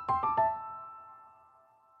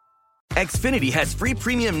 Xfinity has free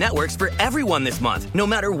premium networks for everyone this month, no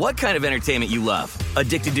matter what kind of entertainment you love.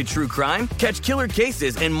 Addicted to true crime? Catch killer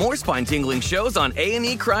cases and more spine-tingling shows on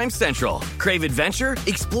A&E Crime Central. Crave adventure?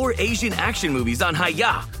 Explore Asian action movies on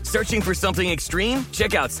Hi-Ya. Searching for something extreme?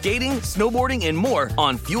 Check out skating, snowboarding, and more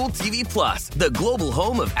on Fuel TV Plus, the global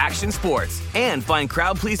home of action sports. And find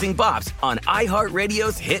crowd-pleasing bops on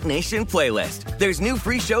iHeartRadio's Hit Nation playlist. There's new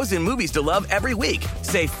free shows and movies to love every week.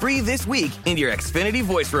 Say free this week in your Xfinity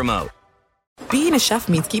voice remote. Being a chef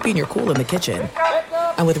means keeping your cool in the kitchen.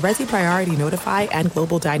 And with Resi Priority Notify and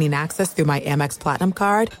Global Dining Access through my Amex Platinum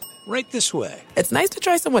card, right this way. It's nice to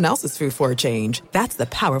try someone else's food for a change. That's the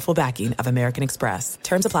powerful backing of American Express.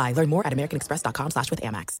 Terms apply. Learn more at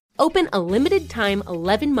americanexpress.com/withAmex. Open a limited-time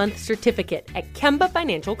 11-month certificate at Kemba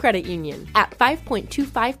Financial Credit Union. At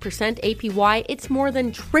 5.25% APY, it's more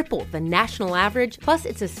than triple the national average, plus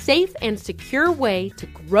it's a safe and secure way to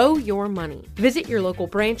grow your money. Visit your local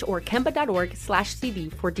branch or kemba.org/CD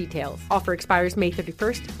for details. Offer expires May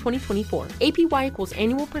 31st, 2024. APY equals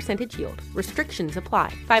annual percentage yield. Restrictions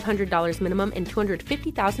apply. $500 minimum and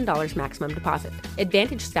 $250,000 maximum deposit.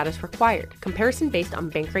 Advantage status required. Comparison based on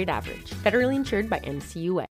bank rate average. Federally insured by NCUA.